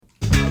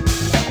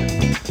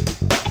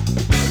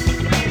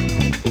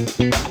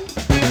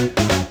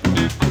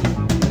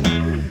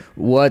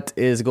What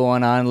is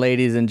going on,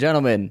 ladies and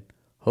gentlemen?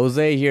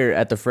 Jose here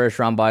at the First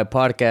Round By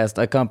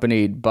podcast,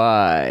 accompanied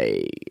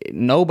by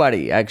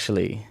nobody,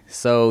 actually.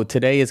 So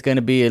today is going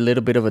to be a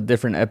little bit of a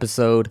different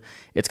episode.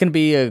 It's going to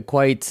be a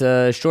quite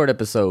short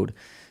episode.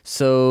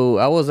 So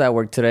I was at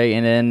work today,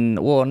 and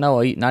then, well,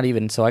 no, not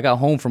even. So I got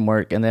home from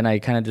work, and then I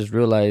kind of just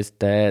realized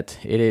that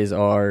it is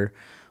our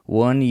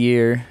 1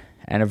 year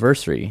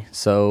anniversary.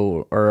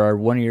 So, or our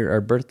 1 year,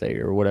 our birthday,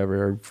 or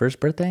whatever, our first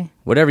birthday,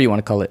 whatever you want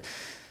to call it.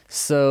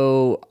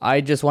 So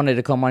I just wanted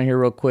to come on here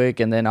real quick,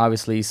 and then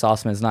obviously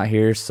Sauceman's not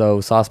here. So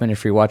Sauceman,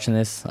 if you're watching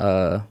this,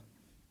 I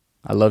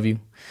love you.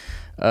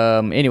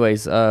 I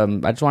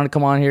just wanted to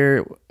come on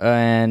here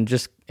and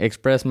just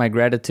express my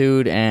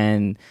gratitude,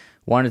 and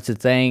wanted to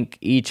thank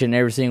each and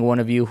every single one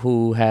of you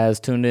who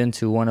has tuned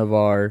into one of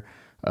our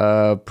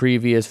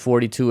previous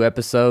 42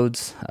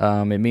 episodes.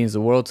 It means the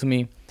world to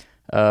me.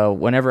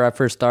 Whenever I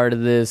first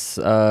started this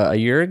a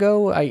year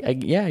ago, a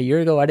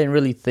year ago, I didn't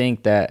really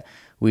think that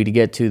we'd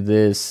get to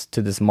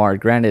this mark.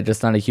 Granted,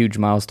 it's not a huge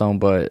milestone,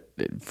 but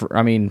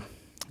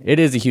it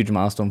is a huge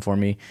milestone for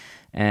me,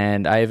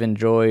 and I've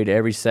enjoyed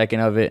every second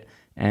of it.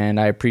 And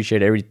I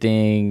appreciate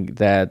everything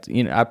that,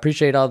 I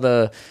appreciate all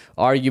the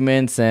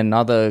arguments and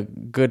all the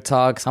good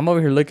talks. I'm over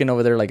here looking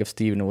over there like if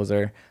Steven was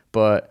there,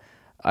 but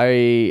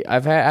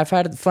I've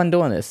had fun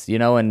doing this,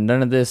 and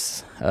none of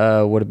this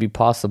would be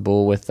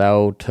possible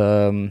without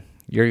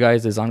your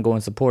guys' ongoing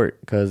support,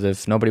 because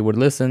if nobody would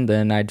listen,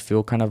 then I'd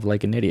feel kind of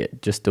like an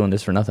idiot just doing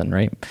this for nothing,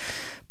 right?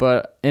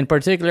 But in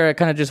particular, I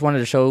kind of just wanted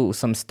to show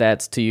some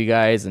stats to you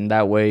guys, and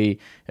that way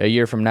a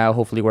year from now,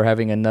 hopefully we're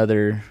having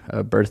another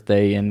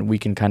birthday, and we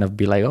can kind of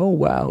be like, oh,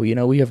 wow,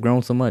 we have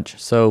grown so much.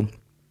 So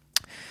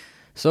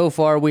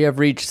far we have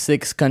reached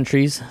 6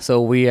 countries.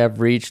 So we have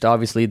reached,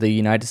 obviously, the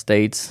United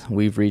States,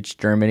 we've reached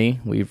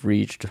Germany, we've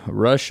reached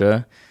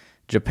Russia,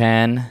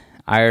 Japan,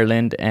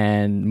 Ireland,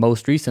 and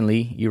most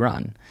recently,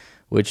 Iran,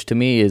 which to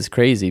me is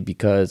crazy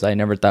because I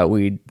never thought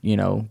we'd,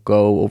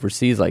 go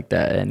overseas like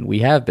that, and we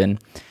have been.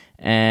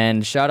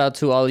 And shout out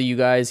to all of you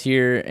guys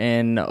here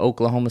in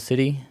Oklahoma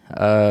City.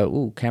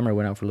 Camera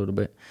went out for a little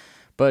bit.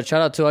 But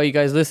shout out to all you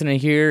guys listening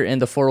here in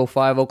the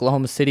 405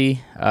 Oklahoma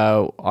City.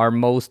 Our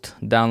most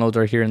downloads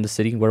are here in the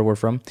city where we're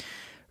from.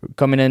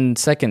 Coming in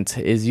second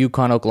is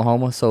Yukon,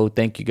 Oklahoma. So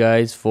thank you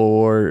guys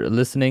for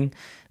listening.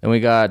 Then we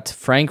got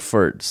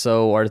Frankfurt.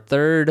 So our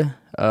third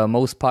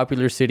most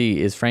popular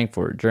city is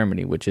Frankfurt,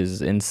 Germany, which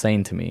is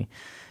insane to me.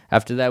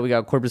 After that, we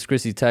got Corpus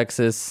Christi,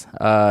 Texas,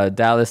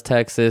 Dallas,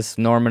 Texas,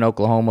 Norman,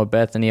 Oklahoma,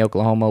 Bethany,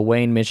 Oklahoma,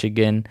 Wayne,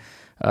 Michigan,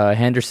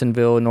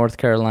 Hendersonville, North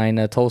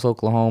Carolina, Tulsa,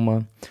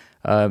 Oklahoma,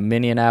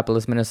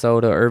 Minneapolis,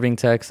 Minnesota, Irving,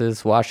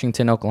 Texas,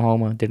 Washington,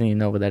 Oklahoma. Didn't even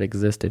know that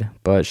existed.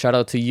 But shout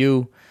out to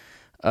you.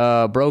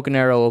 Broken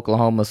Arrow,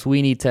 Oklahoma,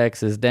 Sweeney,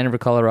 Texas, Denver,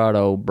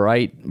 Colorado,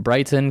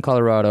 Brighton,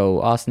 Colorado,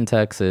 Austin,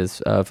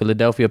 Texas,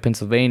 Philadelphia,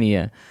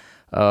 Pennsylvania,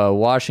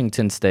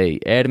 Washington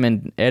State,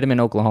 Edmond,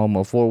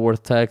 Oklahoma, Fort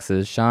Worth,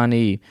 Texas,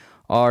 Shawnee,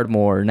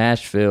 Ardmore,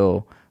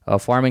 Nashville,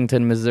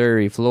 Farmington,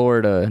 Missouri,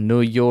 Florida, New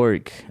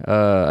York,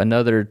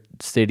 another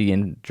city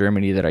in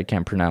Germany that I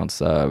can't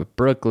pronounce,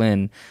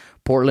 Brooklyn,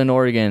 Portland,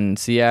 Oregon,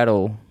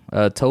 Seattle,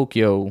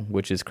 Tokyo,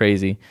 which is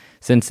crazy,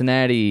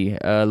 Cincinnati,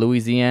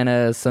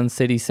 Louisiana, Sun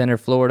City Center,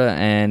 Florida,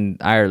 and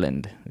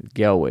Ireland,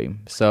 Galway.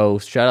 So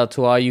shout out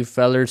to all you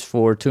fellers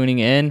for tuning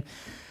in.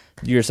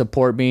 Your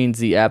support means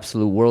the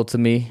absolute world to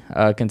me.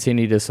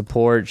 Continue to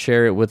support,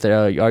 share it with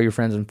all your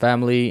friends and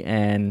family.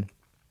 And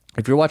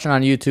if you're watching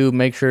on YouTube,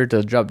 make sure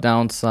to drop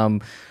down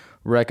some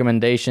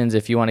recommendations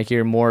if you want to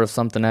hear more of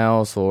something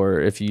else, or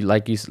if you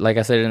like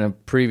I said in a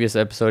previous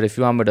episode, if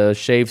you want me to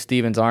shave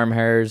Steven's arm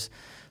hairs,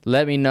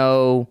 let me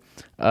know.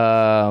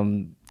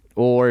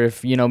 Or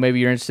if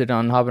maybe you're interested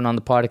on hopping on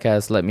the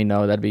podcast, let me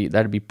know.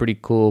 That'd be pretty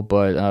cool.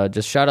 But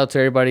just shout out to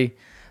everybody.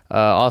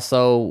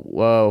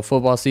 Also,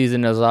 football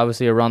season is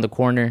obviously around the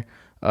corner.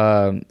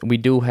 We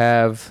do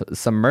have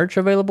some merch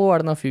available. I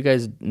don't know if you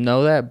guys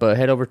know that, but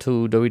head over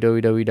to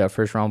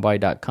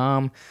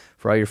www.firstroundby.com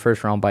for all your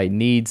first round bite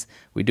needs.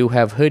 We do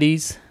have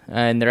hoodies,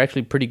 and they're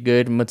actually pretty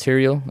good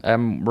material.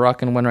 I'm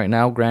rocking one right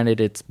now. Granted,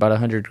 it's about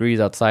 100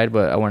 degrees outside,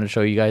 but I wanted to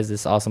show you guys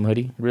this awesome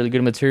hoodie. Really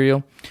good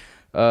material.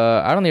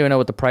 I don't even know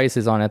what the price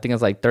is on it. I think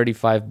it's like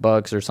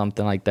 $35 or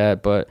something like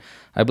that, but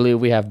I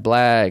believe we have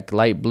black,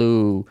 light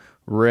blue,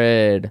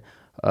 red,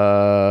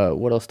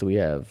 what else do we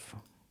have?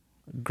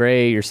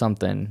 Gray or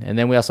something. And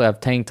then we also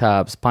have tank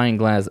tops, pint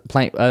glasses,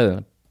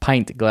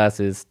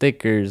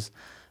 stickers,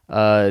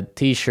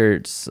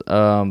 t-shirts,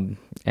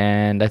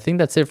 and I think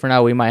that's it for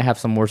now. We might have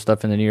some more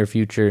stuff in the near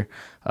future,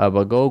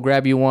 but go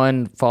grab you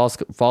one.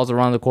 Fall's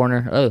around the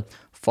corner.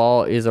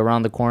 Fall is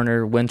around the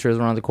corner. Winter is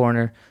around the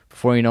corner.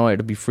 Before you know it,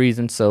 it'll be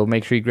freezing, so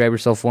make sure you grab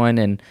yourself one.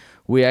 And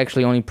we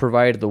actually only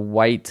provide the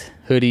white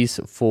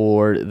hoodies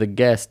for the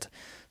guest.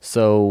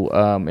 So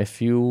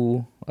if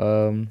you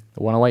want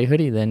a white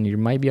hoodie, then you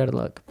might be out of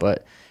luck.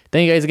 But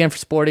thank you guys again for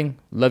supporting.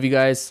 Love you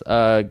guys.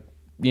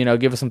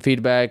 Give us some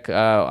feedback.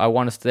 I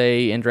want to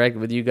stay interactive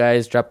with you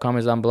guys. Drop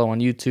comments down below on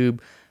YouTube.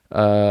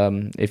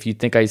 If you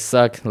think I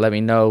suck, let me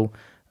know.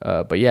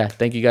 But yeah,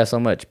 thank you guys so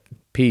much.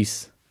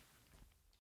 Peace.